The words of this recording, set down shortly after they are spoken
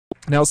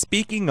Now,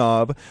 speaking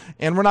of,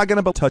 and we're not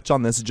going to touch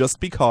on this just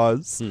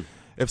because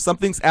if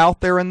something's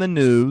out there in the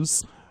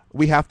news,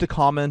 we have to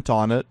comment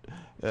on it.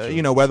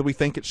 Whether we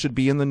think it should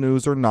be in the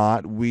news or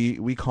not,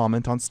 we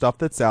comment on stuff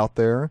that's out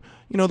there.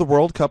 The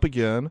World Cup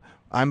again.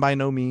 I'm by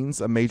no means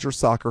a major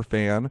soccer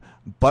fan,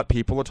 but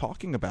people are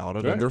talking about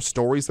it, and there's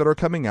stories that are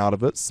coming out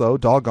of it. So,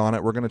 doggone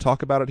it, we're going to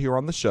talk about it here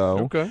on the show.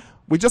 Okay.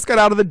 We just got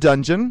out of the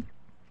dungeon,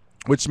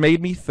 which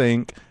made me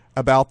think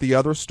about the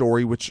other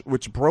story, which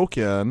broke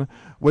in,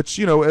 which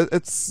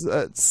it's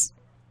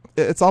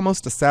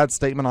almost a sad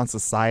statement on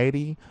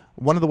society.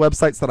 One of the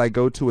websites that I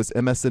go to is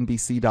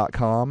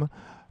msnbc.com.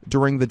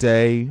 During the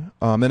day,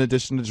 in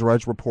addition to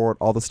Drudge Report,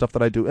 all the stuff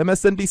that I do,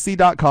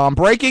 msnbc.com,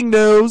 breaking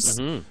news.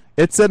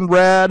 It's in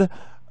red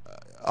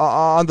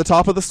on the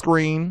top of the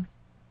screen.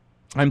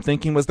 I'm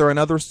thinking, was there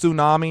another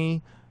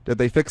tsunami? Did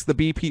they fix the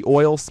BP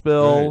oil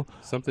spill?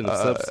 Right. Something of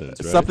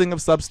substance, right? Something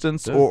of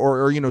substance, Yeah.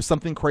 or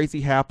something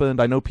crazy happened.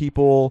 I know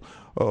people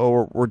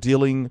were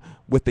dealing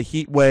with the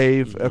heat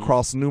wave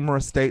across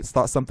numerous states,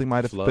 thought something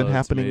might have been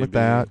happening with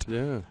that.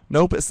 Yeah.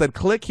 Nope, it said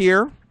click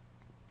here.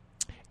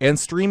 And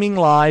streaming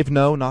live,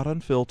 no, not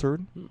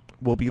unfiltered.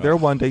 We'll be there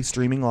one day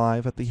streaming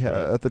live at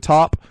the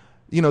top.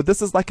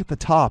 This is like at the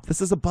top.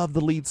 This is above the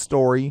lead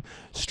story.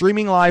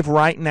 Streaming live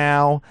right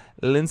now,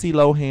 Lindsay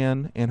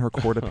Lohan and her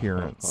court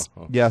appearance.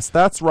 Yes,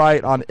 that's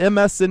right, on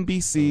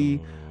msnbc.com.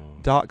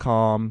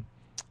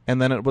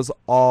 And then it was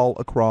all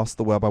across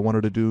the web. I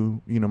wanted to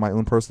do, my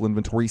own personal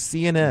inventory.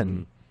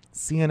 CNN.com.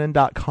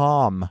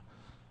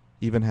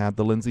 Even had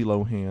the Lindsay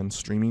Lohan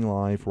streaming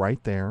live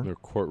right there. Their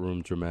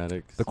courtroom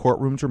dramatics. The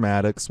courtroom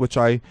dramatics, which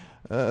I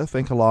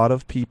think a lot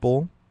of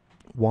people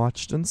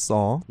watched and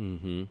saw.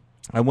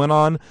 I went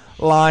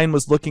online,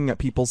 was looking at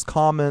people's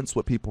comments,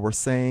 what people were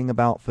saying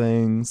about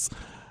things.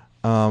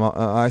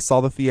 I saw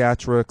the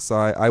theatrics.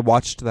 I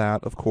watched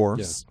that, of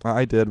course. Yeah.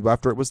 I did.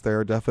 After it was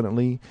there,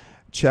 definitely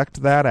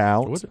checked that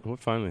out. What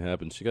finally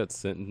happened? She got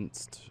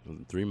sentenced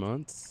 3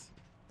 months?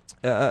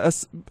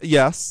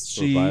 Yes,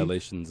 she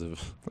violations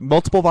of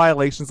multiple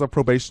violations of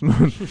probation.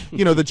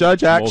 The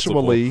judge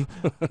actually,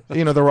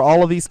 there were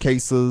all of these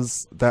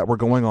cases that were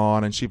going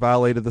on, and she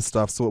violated the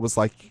stuff. So it was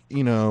like,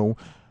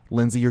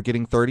 Lindsay, you're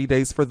getting 30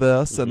 days for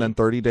this, and then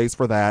 30 days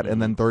for that,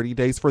 and then 30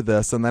 days for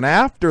this, and then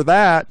after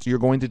that, you're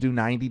going to do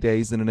 90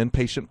 days in an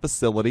inpatient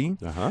facility.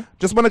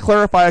 Just want to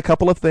clarify a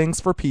couple of things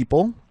for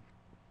people.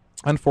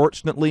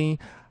 Unfortunately,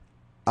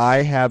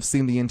 I have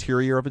seen the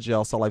interior of a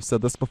jail cell. I've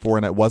said this before,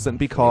 and it wasn't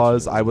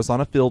because I was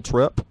on a field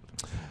trip.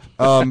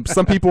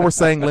 Some people were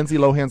saying Lindsay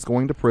Lohan's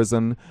going to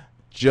prison.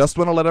 Just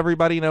want to let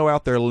everybody know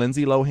out there,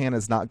 Lindsay Lohan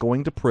is not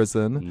going to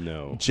prison.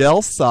 No.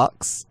 Jail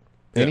sucks.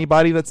 Yeah.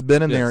 Anybody that's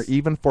been in there,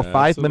 even for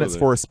 5 minutes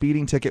for a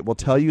speeding ticket, will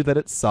tell you that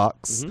it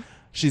sucks.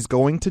 She's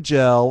going to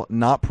jail,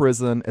 not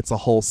prison. It's a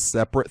whole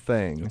separate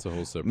thing. It's a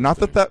whole separate not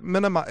thing.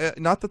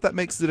 Not that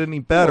makes it any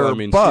better.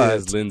 Well, but she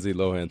is Lindsay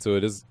Lohan, so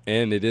it is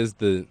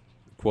the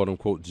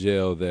quote-unquote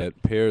jail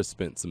that Paris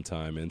spent some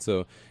time in.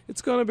 So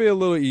it's going to be a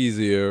little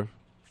easier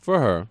for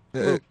her, a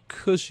little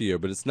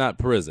cushier, but it's not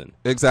prison.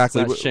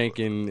 Exactly. It's not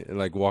shanking,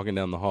 like walking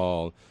down the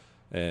hall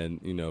and,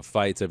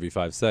 fights every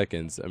 5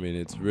 seconds. I mean,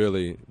 it's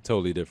really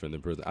totally different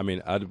than prison. I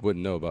mean, I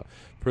wouldn't know about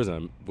prison.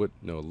 I would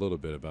know a little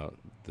bit about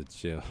the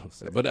jail.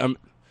 But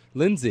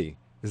Lindsay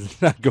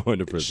is not going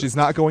to prison. She's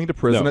not going to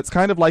prison. No. It's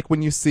kind of like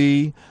when you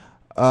see...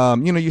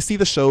 you see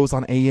the shows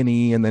on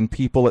A&E, and then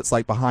people, it's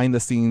like behind the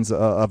scenes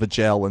of a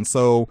jail. And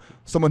so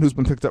someone who's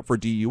been picked up for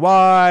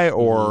DUI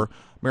or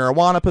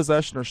marijuana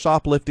possession or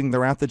shoplifting,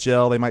 they're at the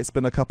jail. They might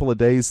spend a couple of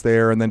days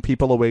there, and then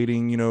people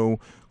awaiting,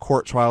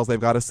 court trials, they've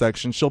got a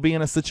section. She'll be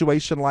in a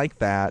situation like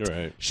that.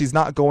 Right. She's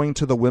not going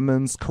to the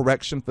Women's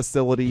Correction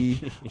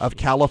Facility of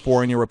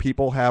California, where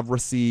people have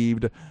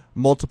received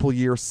multiple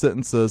year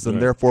sentences,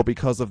 and therefore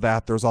because of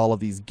that, there's all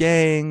of these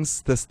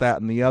gangs, this, that,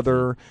 and the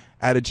other.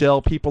 At a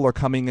jail, people are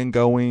coming and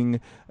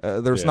going.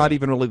 There's not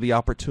even really the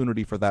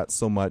opportunity for that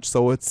so much.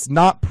 So it's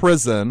not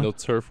prison. No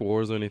turf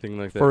wars or anything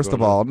like that. First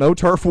of all, no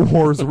turf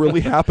wars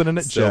really happening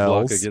at cell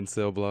jails. block against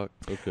cell block.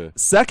 Okay.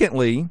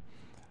 Secondly,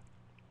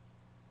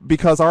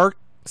 because our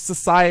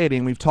society,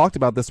 and we've talked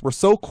about this, we're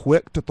so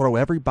quick to throw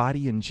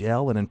everybody in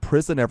jail and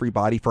imprison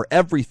everybody for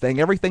everything.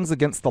 Everything's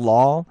against the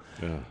law.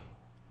 Yeah.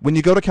 When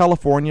you go to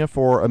California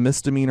for a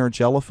misdemeanor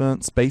jail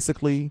offense,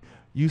 basically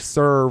you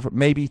serve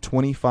maybe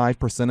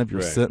 25% of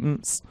your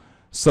sentence.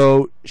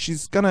 So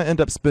she's going to end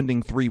up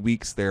spending 3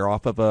 weeks there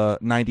off of a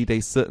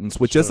 90-day sentence,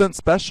 which isn't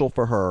special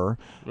for her,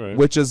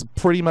 which is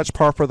pretty much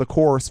par for the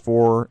course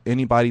for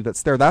anybody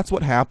that's there. That's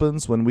what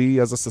happens when we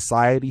as a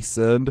society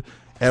send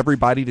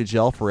everybody to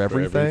jail for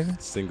everything. For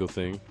every single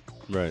thing.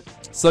 Right.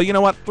 So you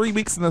know what? 3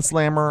 weeks in the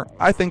slammer,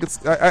 I think it's...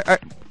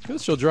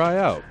 she'll dry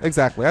out.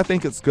 Exactly. I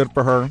think it's good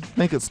for her.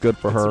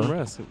 Some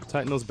rest.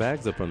 Tighten those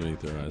bags up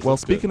underneath her eyes. Well,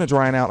 speaking of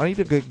drying out, I need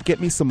to get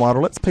me some water.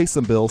 Let's pay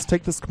some bills.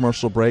 Take this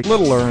commercial break.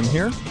 Little Earn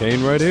here.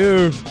 Kaine right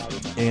here.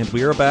 And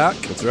we are back.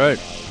 That's right.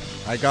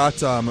 I got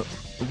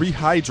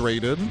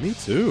rehydrated. Me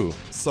too.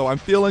 So I'm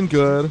feeling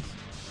good.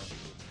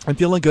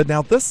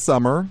 Now this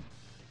summer,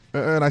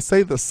 and I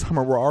say this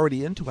summer, we're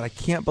already into it. I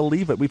can't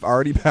believe it. We've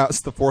already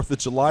passed the 4th of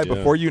July. Yeah.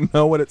 Before you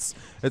know it,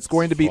 it's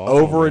going to be fall,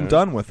 over man. and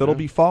done with. It'll Yeah.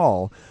 be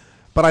fall.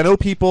 But I know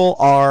people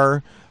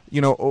are,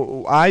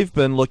 I've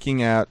been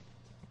looking at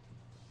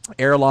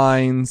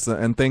airlines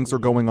and things are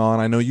going on.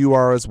 I know you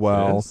are as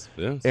well. Yes,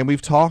 yes. And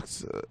we've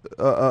talked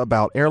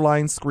about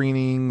airline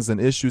screenings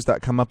and issues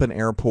that come up in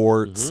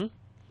airports.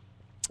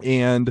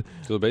 And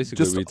So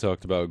basically, just- we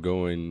talked about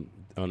going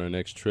on our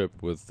next trip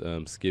with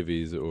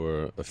skivvies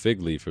or a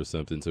fig leaf or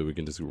something, so we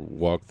can just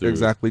walk through.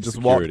 exactly, just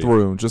security. walk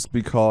through, just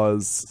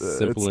because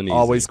Simple it's and easy.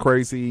 always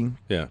crazy.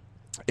 Yeah.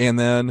 And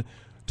then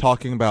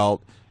talking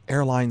about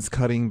airlines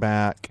cutting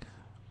back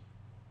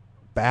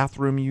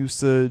bathroom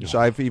usage.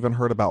 I've even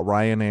heard about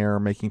Ryanair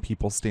making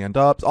people stand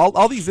up.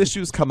 All these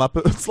issues come up.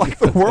 It's like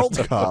the World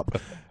Cup.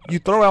 You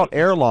throw out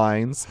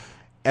airlines,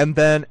 and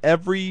then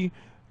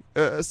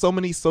so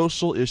many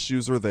social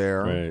issues are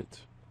there. Right.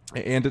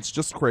 And it's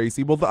just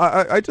crazy. Well,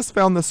 I just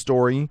found this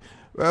story.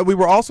 We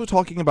were also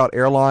talking about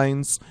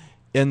airlines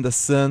in the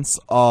sense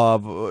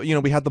of,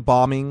 we had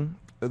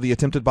the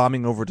attempted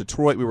bombing over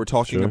Detroit. We were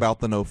talking Sure.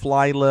 about the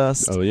no-fly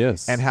list. Oh,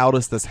 yes. And how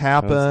does this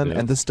happen? Yes.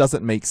 And this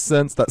doesn't make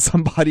sense that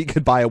somebody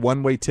could buy a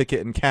one-way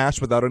ticket in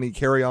cash without any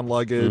carry-on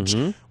luggage,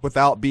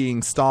 without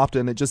being stopped,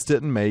 and it just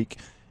didn't make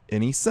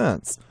any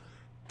sense.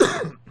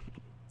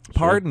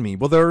 Pardon me.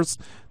 Well, there's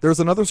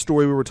another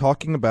story we were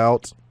talking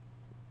about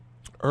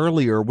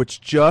earlier,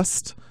 which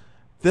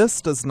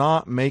this does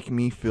not make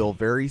me feel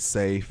very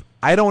safe.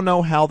 I don't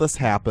know how this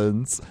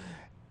happens.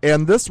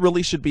 And this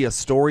really should be a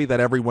story that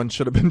everyone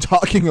should have been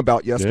talking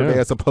about yesterday, Yeah.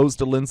 as opposed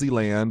to Lindsay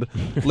Land.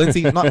 Not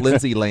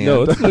Lindsay Land.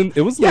 No,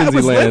 it was Yeah, it Lindsay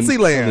was Land Lindsay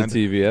Land. on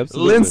the TV.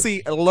 Absolutely.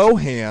 Lindsay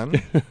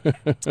Lohan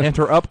and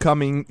her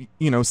upcoming,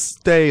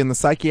 stay in the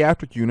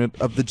psychiatric unit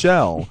of the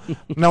jail.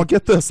 Now,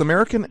 get this: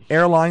 American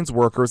Airlines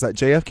workers at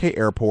JFK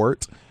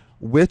Airport,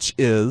 which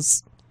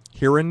is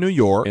here in New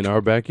York. In our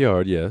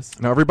backyard, yes.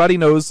 Now, everybody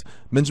knows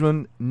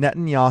Benjamin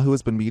Netanyahu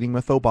has been meeting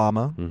with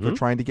Obama. They're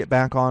trying to get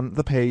back on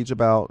the page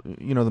about,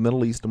 the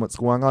Middle East and what's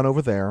going on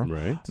over there.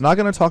 Right. I'm not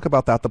going to talk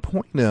about that. The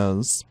point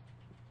is,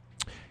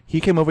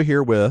 he came over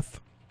here with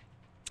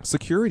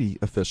security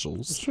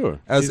officials. Sure.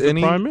 As He's the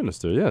any prime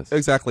minister, yes.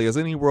 Exactly. As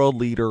any world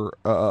leader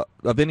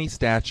of any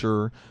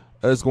stature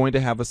is going to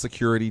have a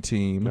security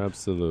team.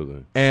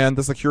 Absolutely. And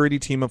the security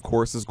team, of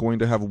course, is going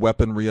to have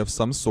weaponry of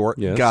some sort.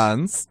 Yes.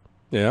 Guns.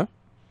 Yeah.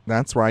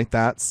 That's right.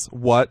 That's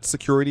what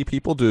security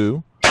people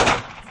do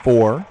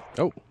for.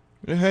 Oh.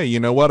 Hey, you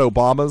know what?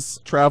 Obama's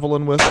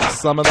traveling with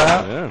some of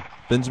that. Yeah.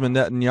 Benjamin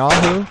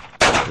Netanyahu.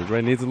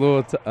 Everybody needs a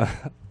little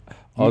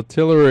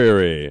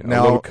artillery, a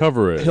Now, little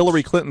coverage.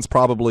 Hillary Clinton's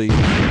probably.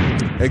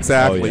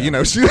 Exactly. Oh,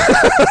 yeah. She.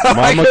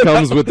 Mama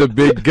comes with the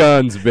big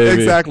guns,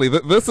 baby. Exactly.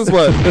 This is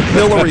what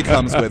Hillary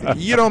comes with.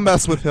 You don't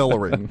mess with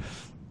Hillary.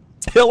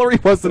 Hillary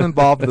wasn't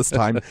involved this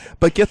time.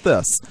 But get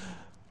this.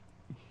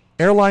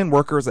 Airline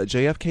workers at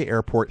JFK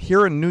Airport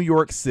here in New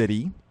York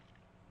City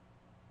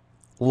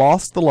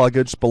lost the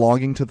luggage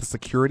belonging to the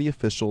security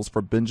officials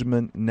for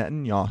Benjamin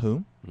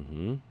Netanyahu.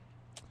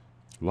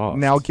 Lost.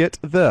 Now get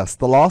this.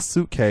 The lost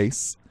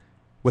suitcase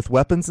with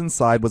weapons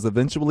inside was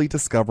eventually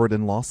discovered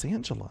in Los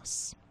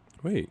Angeles.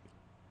 Wait.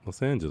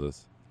 Los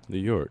Angeles. New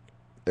York.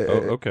 Oh,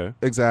 okay.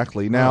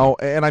 Exactly. Now,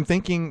 and I'm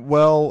thinking,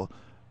 well,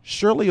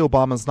 surely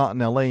Obama's not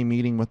in L.A.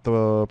 meeting with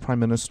the Prime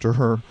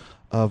Minister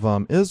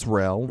of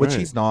Israel, which Right.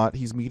 he's not.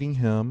 He's meeting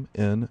him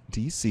in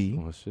D.C.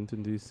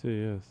 Washington, D.C.,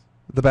 yes.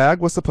 The bag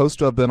was supposed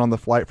to have been on the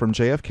flight from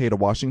JFK to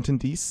Washington,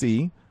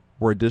 D.C.,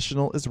 where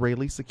additional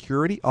Israeli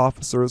security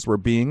officers were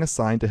being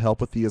assigned to help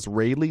with the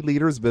Israeli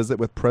leader's visit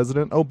with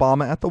President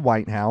Obama at the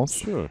White House.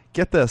 Sure.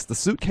 Get this, the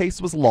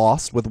suitcase was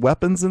lost with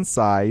weapons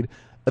inside,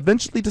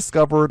 eventually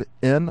discovered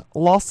in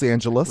Los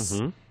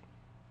Angeles,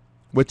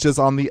 which is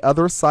on the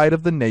other side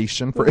of the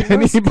nation for The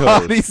West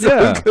anybody Coast.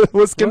 Yeah. who was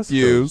West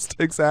confused.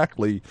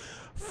 Exactly.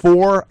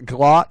 4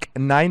 Glock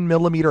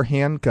 9mm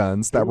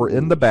handguns that were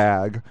in the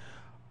bag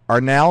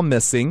are now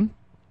missing,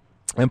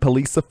 and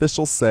police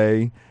officials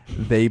say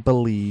they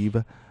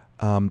believe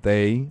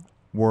they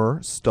were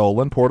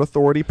stolen. Port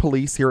Authority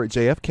police here at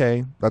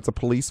JFK, that's a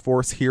police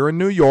force here in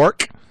New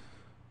York,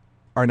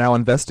 are now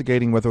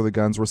investigating whether the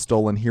guns were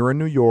stolen here in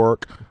New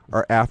York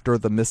or after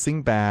the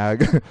missing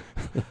bag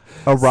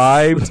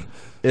arrived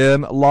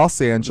in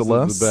Los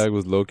Angeles. The bag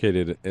was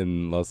located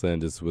in Los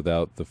Angeles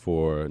without the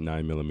 4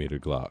 9mm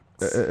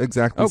Glocks.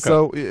 Exactly.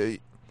 Okay.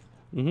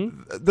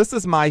 So this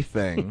is my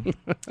thing.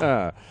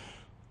 Ah,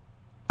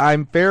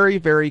 I'm very,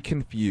 very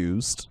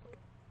confused,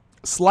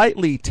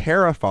 slightly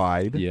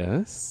terrified.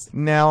 yes.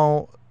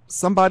 Now,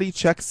 somebody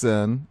checks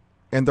in,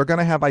 and they're going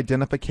to have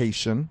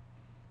identification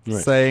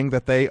Right. saying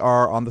that they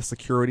are on the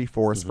security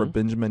force for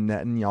Benjamin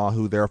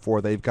Netanyahu, therefore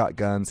they've got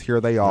guns.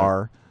 Here they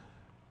are.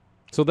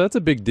 So that's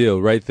a big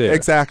deal right there.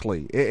 Exactly.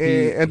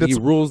 And He it's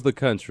rules the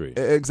country.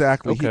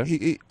 exactly. Okay.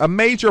 He, a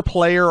major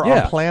player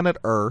Yeah. on planet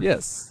Earth.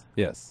 Yes.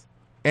 Yes.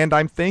 And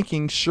I'm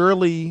thinking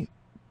surely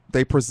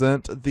they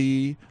present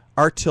the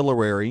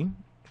artillery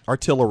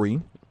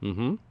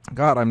Mm-hmm.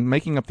 God, I'm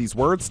making up these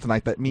words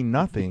tonight that mean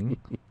nothing.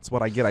 It's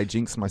what I get. I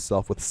jinx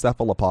myself with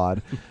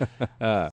cephalopod.